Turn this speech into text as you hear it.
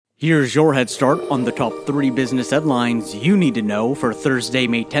Here's your head start on the top 3 business headlines you need to know for Thursday,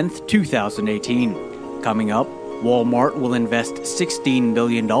 May 10th, 2018. Coming up, Walmart will invest $16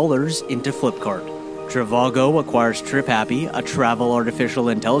 billion into Flipkart. Trivago acquires TripHappy, a travel artificial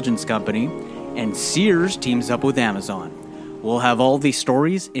intelligence company, and Sears teams up with Amazon. We'll have all these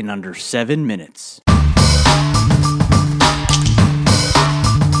stories in under 7 minutes.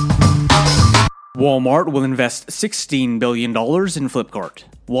 Walmart will invest $16 billion in Flipkart.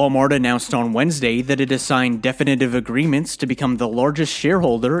 Walmart announced on Wednesday that it has signed definitive agreements to become the largest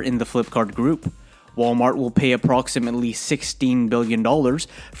shareholder in the Flipkart group. Walmart will pay approximately $16 billion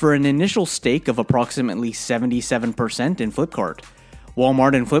for an initial stake of approximately 77% in Flipkart.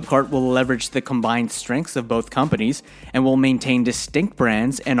 Walmart and Flipkart will leverage the combined strengths of both companies and will maintain distinct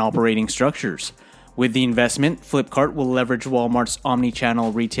brands and operating structures. With the investment, Flipkart will leverage Walmart's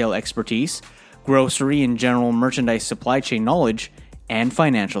omni-channel retail expertise, grocery and general merchandise supply chain knowledge, and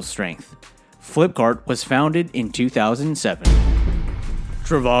financial strength. Flipkart was founded in 2007.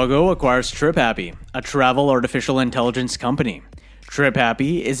 Trivago acquires TripHappy, a travel artificial intelligence company.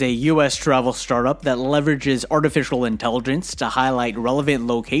 TripHappy is a U.S. travel startup that leverages artificial intelligence to highlight relevant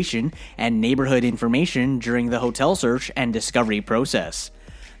location and neighborhood information during the hotel search and discovery process.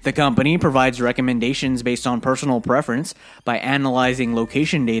 The company provides recommendations based on personal preference by analyzing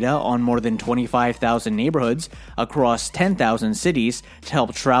location data on more than 25,000 neighborhoods across 10,000 cities to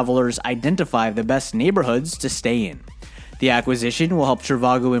help travelers identify the best neighborhoods to stay in. The acquisition will help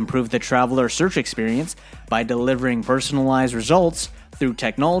Trivago improve the traveler search experience by delivering personalized results through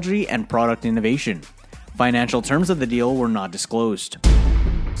technology and product innovation. Financial terms of the deal were not disclosed.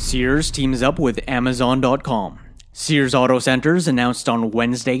 Sears teams up with Amazon.com. Sears Auto Centers announced on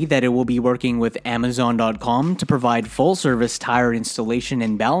Wednesday that it will be working with Amazon.com to provide full-service tire installation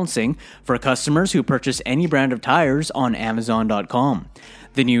and balancing for customers who purchase any brand of tires on Amazon.com.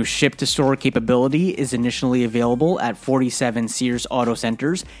 The new ship-to-store capability is initially available at 47 Sears Auto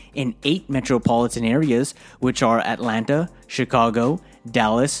Centers in 8 metropolitan areas, which are Atlanta, Chicago,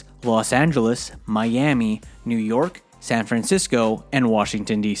 Dallas, Los Angeles, Miami, New York, San Francisco, and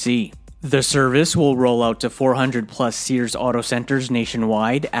Washington, D.C. The service will roll out to 400-plus Sears Auto Centers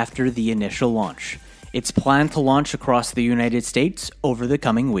nationwide after the initial launch. It's planned to launch across the United States over the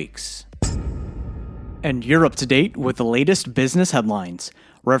coming weeks. And you're up to date with the latest business headlines.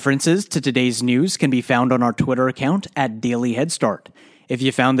 References to today's news can be found on our Twitter account at Daily Head Start. If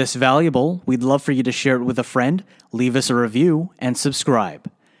you found this valuable, we'd love for you to share it with a friend, leave us a review, and subscribe.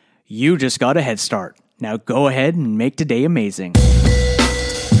 You just got a head start. Now go ahead and make today amazing.